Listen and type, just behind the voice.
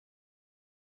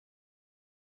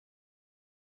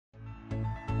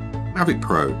Mavic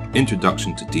Pro,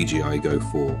 Introduction to DJI GO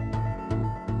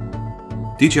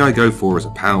 4. DJI GO 4 is a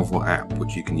powerful app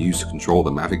which you can use to control the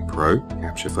Mavic Pro,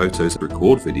 capture photos,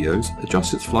 record videos,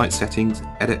 adjust its flight settings,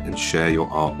 edit and share your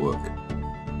artwork.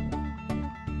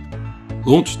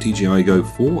 Launch DJI GO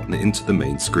 4 and enter the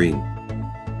main screen.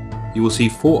 You will see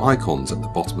 4 icons at the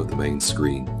bottom of the main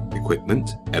screen: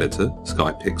 Equipment, Editor,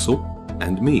 Sky Pixel,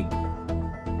 and Me.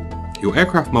 Your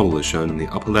aircraft model is shown in the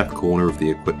upper left corner of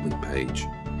the Equipment page.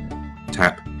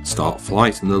 Tap Start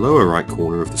Flight in the lower right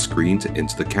corner of the screen to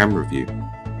enter the camera view.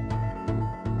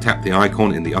 Tap the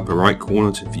icon in the upper right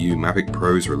corner to view Mavic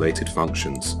Pro's related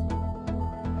functions.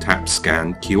 Tap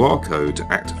Scan QR code to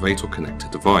activate or connect a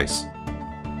device.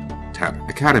 Tap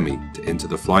Academy to enter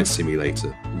the flight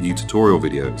simulator, view tutorial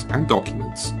videos and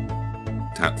documents.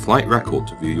 Tap Flight Record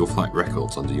to view your flight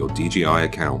records under your DJI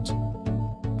account.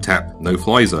 Tap No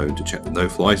Fly Zone to check the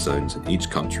no-fly zones in each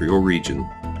country or region.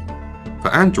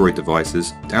 For Android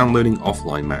devices, downloading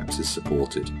offline maps is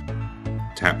supported.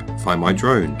 Tap Find My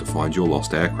Drone to find your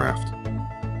lost aircraft.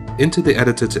 Enter the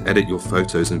editor to edit your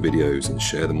photos and videos and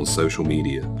share them on social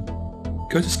media.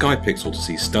 Go to Sky Pixel to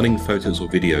see stunning photos or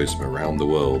videos from around the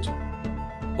world.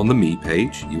 On the Me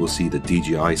page, you will see the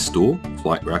DJI Store,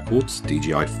 Flight Records,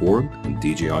 DJI Forum and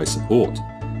DJI Support.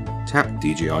 Tap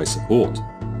DJI Support,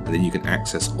 and then you can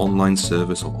access online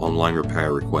service or online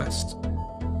repair requests.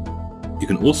 You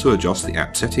can also adjust the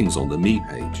app settings on the Me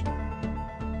page.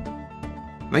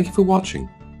 Thank you for watching.